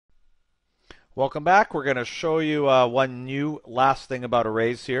Welcome back. We're going to show you one new last thing about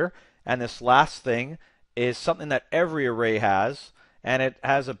arrays here. And this last thing is something that every array has. And it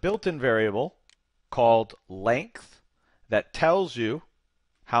has a built-in variable called length that tells you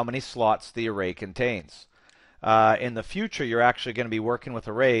how many slots the array contains. In the future, you're actually going to be working with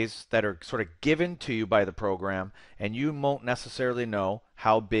arrays that are sort of given to you by the program, and you won't necessarily know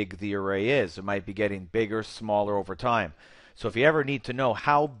how big the array is. It might be getting bigger, smaller over time. So if you ever need to know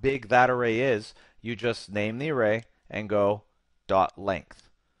how big that array is, you just name the array and go dot length.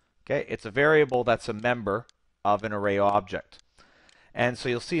 Okay, it's a variable that's a member of an array object. And so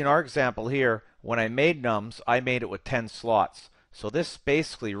you'll see in our example here, when I made nums, I made it with 10 slots. So this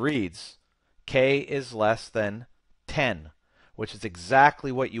basically reads k is less than 10, which is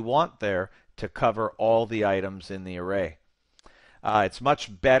exactly what you want there to cover all the items in the array. It's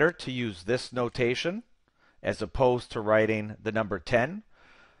much better to use this notation as opposed to writing the number 10,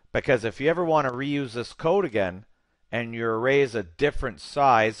 because if you ever want to reuse this code again and your array is a different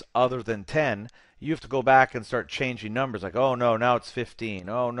size other than 10, you have to go back and start changing numbers like, oh no, now it's 15.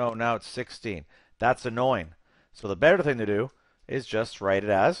 Oh no, now it's 16. That's annoying. So the better thing to do is just write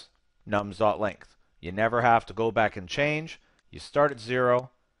it as nums.length. You never have to go back and change. You start at 0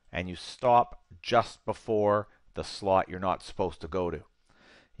 and you stop just before the slot you're not supposed to go to.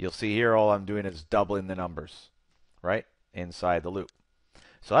 You'll see here all I'm doing is doubling the numbers, right, inside the loop.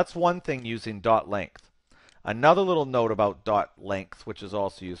 So that's one thing using dot length. Another little note about dot length, which is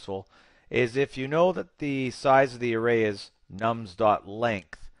also useful, is if you know that the size of the array is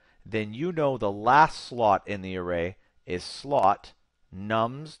nums.length, then you know the last slot in the array is slot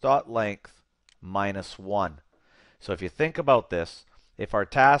nums.length minus 1. So if you think about this, if our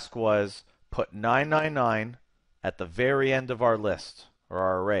task was put 999 at the very end of our list or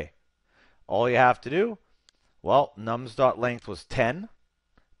our array, all you have to do, well, nums.length was 10.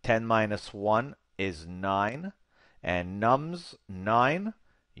 10 minus 1 is 9. And nums 9,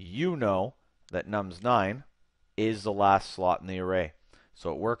 you know that nums 9 is the last slot in the array.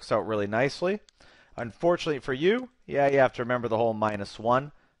 So it works out really nicely. Unfortunately for you, yeah, you have to remember the whole minus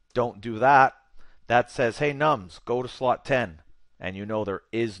 1. Don't do that. That says, hey, nums, go to slot 10. And you know there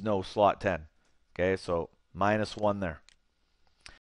is no slot 10. Okay, so minus 1 there.